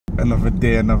Another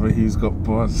day, another Who's Got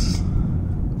Bars.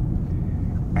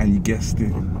 And you guessed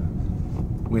it,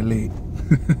 we're late.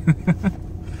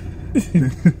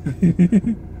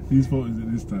 Whose fault is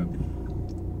it this time?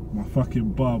 My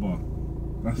fucking barber.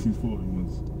 That's whose fault it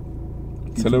was.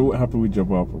 Tell her what happened with your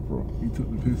barber, bro. He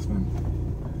took the piss, fam.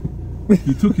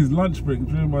 He took his lunch break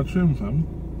during my trim, fam.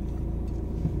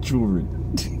 During.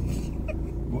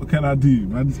 What can I do?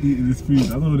 Man's eating his food.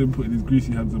 I don't want him putting his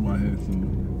greasy hands in my hair, so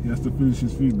he has to finish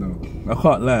his food now. I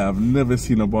can't lie, I've never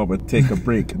seen a barber take a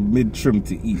break mid-trim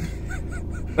to eat.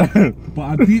 But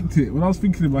I deeped it when I was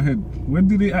thinking in my head, when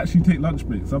do they actually take lunch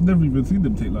breaks? I've never even seen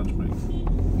them take lunch breaks.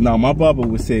 Now my barber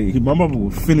would say, my barber will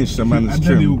finish the man's and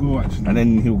trim. Then he'll go actually. And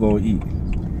then he'll go eat.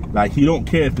 Like, he don't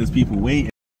care if there's people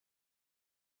waiting.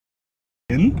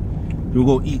 He'll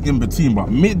go eat in between,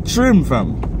 but mid-trim,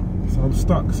 fam. So I'm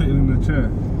stuck sitting in the chair.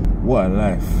 What a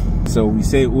life. So we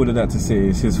say all of that to say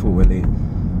it's his fault we're late.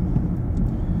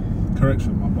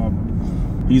 Correction, my barber.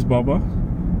 Whose barber?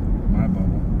 My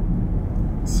barber.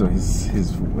 So it's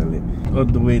his fault we're late. On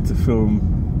the way to film,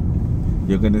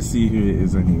 you're gonna see who it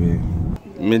is anyway.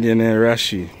 Millionaire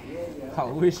Rashy. I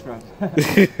wish, man.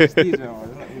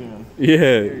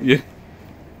 Yeah.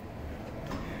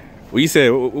 What you say?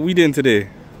 What we doing today?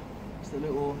 Just a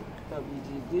little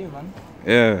WGD, man.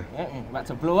 Yeah. About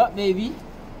to blow up, baby.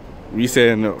 We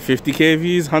saying 50k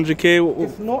views, 100k?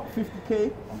 If not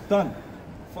 50k, I'm done.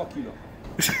 Fuck you lot.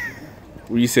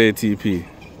 What you say, TP?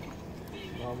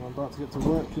 I'm about to get to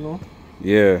work, you know.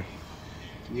 Yeah.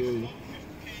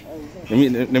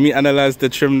 Let me analyze the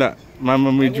trim that my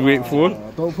mum made you wait for.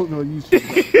 Don't put me on YouTube.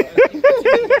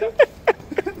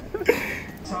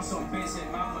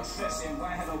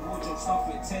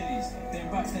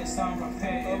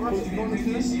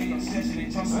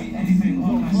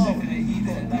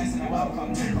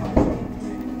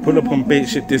 Pull up on bait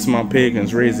shit, this my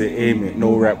pagans, raise it, aim it,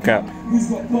 no rap cap.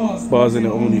 Bars in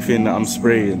the only thing that I'm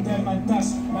spraying. Yeah,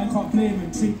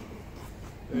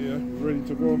 ready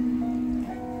to go.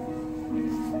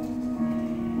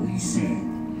 What you say?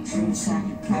 Drinks on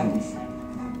your powers.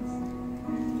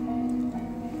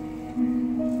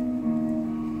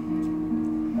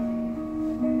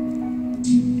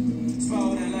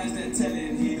 Swallow the lies they're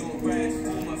telling, he don't ride,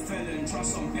 former felon,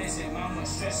 trust on basic, man not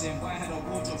stressing, boy had a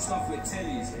wardrobe stuff with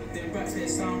tellies, them raps that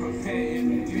sound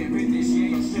repetitive, you ain't British, yeah,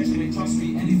 you're stretching it, trust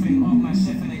me, anything up my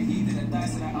chef and a heathen that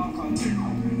dies to that outcome.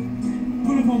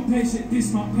 Pull up on patient,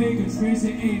 this my pagans, raise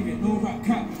it, aim it, no rap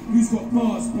cap. Who's got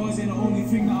bars? Bars ain't the only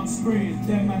thing that I'm spraying.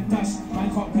 Them man dash, man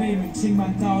can't blame him. Ching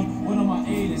man down, one of my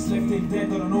A-list, left him dead,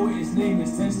 don't know what his name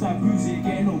is. 10-star music,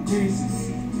 getting no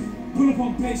graces. Pull up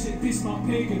on patient, this my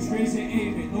pagans, raise it,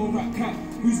 aim it, no rap cap.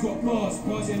 Who's got bars?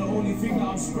 Bars ain't the only thing that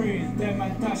I'm spraying. Them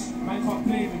man dash, man can't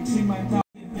blame him. Ching man down,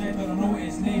 dead, don't know what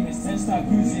his name is. 10-star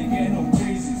music, getting no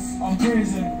graces. I'm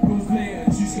brazen, rules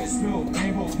blatant, juice get spilled,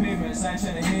 rainbow payments, I ain't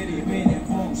trying to hear the evading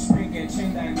folks, spring get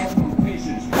chinged, I got no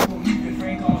patience, don't leave your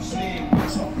brain off slave,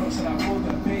 shot blocks and I hold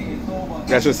the baited, no.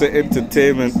 That's just an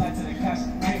entertainment.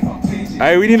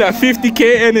 Aye, we need that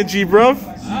 50k energy, bruv.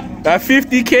 That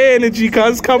 50k energy,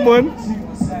 cuz, come on.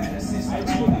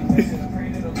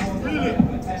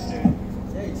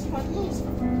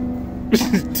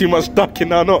 Too much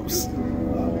ducking on ops.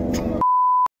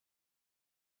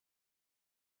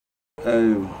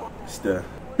 It's the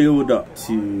build up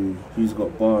to Who's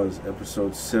Got Bars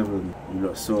episode 7. You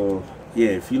lot saw,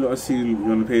 yeah, if you lot have seen you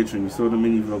on the Patreon, you saw the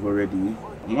mini vlog already.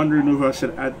 I'm wondering if I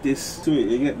should add this to it.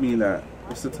 You get me? Like,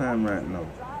 what's the time right now?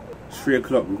 It's 3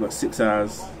 o'clock, we've got 6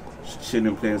 hours. Just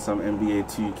chilling, playing some NBA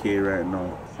 2K right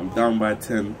now. I'm down by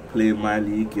 10, playing my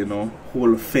league, you know.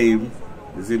 Hall of Fame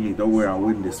is in me. Don't worry, I'll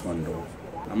win this one though.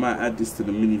 I might add this to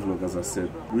the mini vlog, as I said.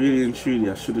 Really and truly,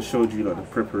 I should have showed you like the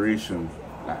preparation.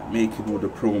 Like making all the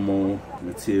promo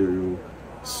material,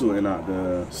 sorting out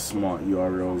the smart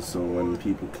URLs so when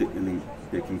people click the link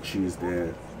they can choose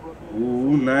their.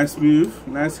 Ooh, nice move,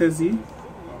 nice hezzy.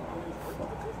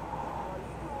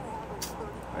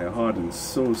 I Harden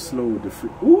so slow with the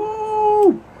free.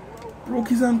 Ooh, broke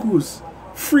his ankles.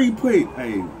 3 point.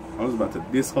 Hey, I was about to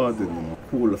diss Harden, you know.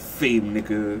 Hall of Fame,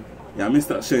 nigga. Yeah, I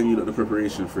missed out showing you like the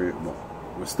preparation for it, but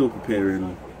we're still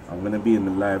preparing. I'm gonna be in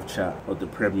the live chat of the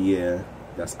premiere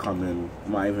that's coming.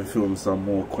 Might even film some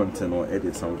more content or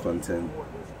edit some content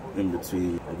in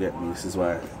between. You get me? This is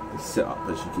why the setup,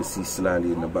 as you can see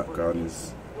slightly in the background,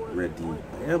 is ready.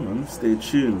 Yeah man, stay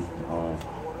tuned.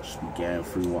 Just be getting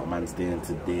through what man's doing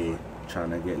today,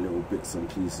 trying to get little bits and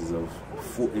pieces of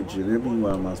footage and everything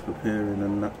while man's preparing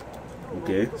and that.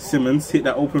 Okay, Simmons, hit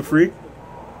that open three.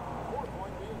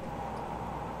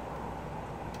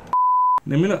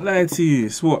 Let me not lie to you,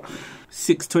 it's what?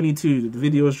 6:22. The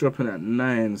video's dropping at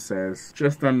 9, says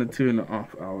just under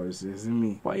 2.5 hours, isn't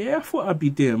me? But yeah, I thought I'd be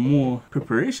doing more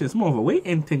preparation. It's more of a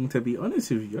waiting thing, to be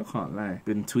honest with you. I can't lie.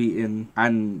 Been tweeting,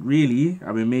 and really,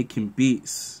 I've been making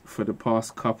beats for the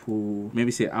past couple,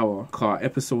 maybe say hour. Car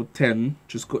episode 10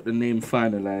 just got the name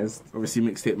finalized. Obviously,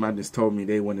 Mixtape Madness told me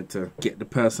they wanted to get the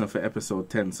person for episode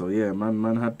 10. So yeah,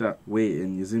 man had that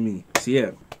waiting, you see me? So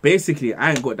yeah, basically,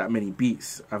 I ain't got that many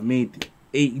beats. I've made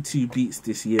 82 beats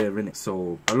this year, innit?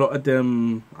 So a lot of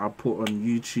them I put on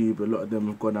YouTube, a lot of them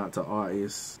have gone out to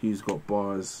artists who's got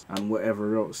bars and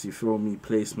whatever else, you feel me,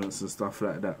 placements and stuff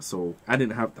like that. So I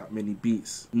didn't have that many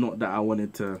beats, not that I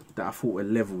wanted to, that I thought were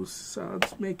levels. So I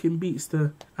was making beats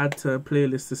to add to a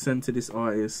playlist to send to this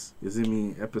artist, you see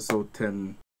me? Episode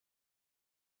 10.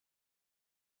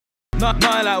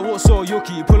 Nothing like what's or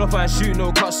yucky, pull up and shoot,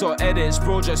 no cuts or edits.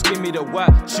 Bro, just give me the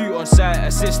whack, shoot on sight,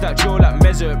 assist that drill like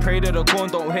measure. Pray that the corn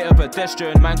don't hit a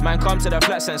pedestrian. Man come to the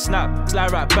flats and snap,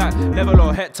 slide right back, never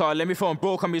low hectare. Let me phone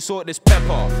bro, can we sort this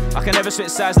pepper? I can never switch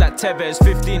size like Tevez,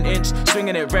 15-inch,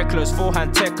 swinging it reckless,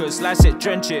 forehand techers, slice it,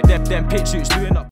 drench it, them pitch shoots, doing up.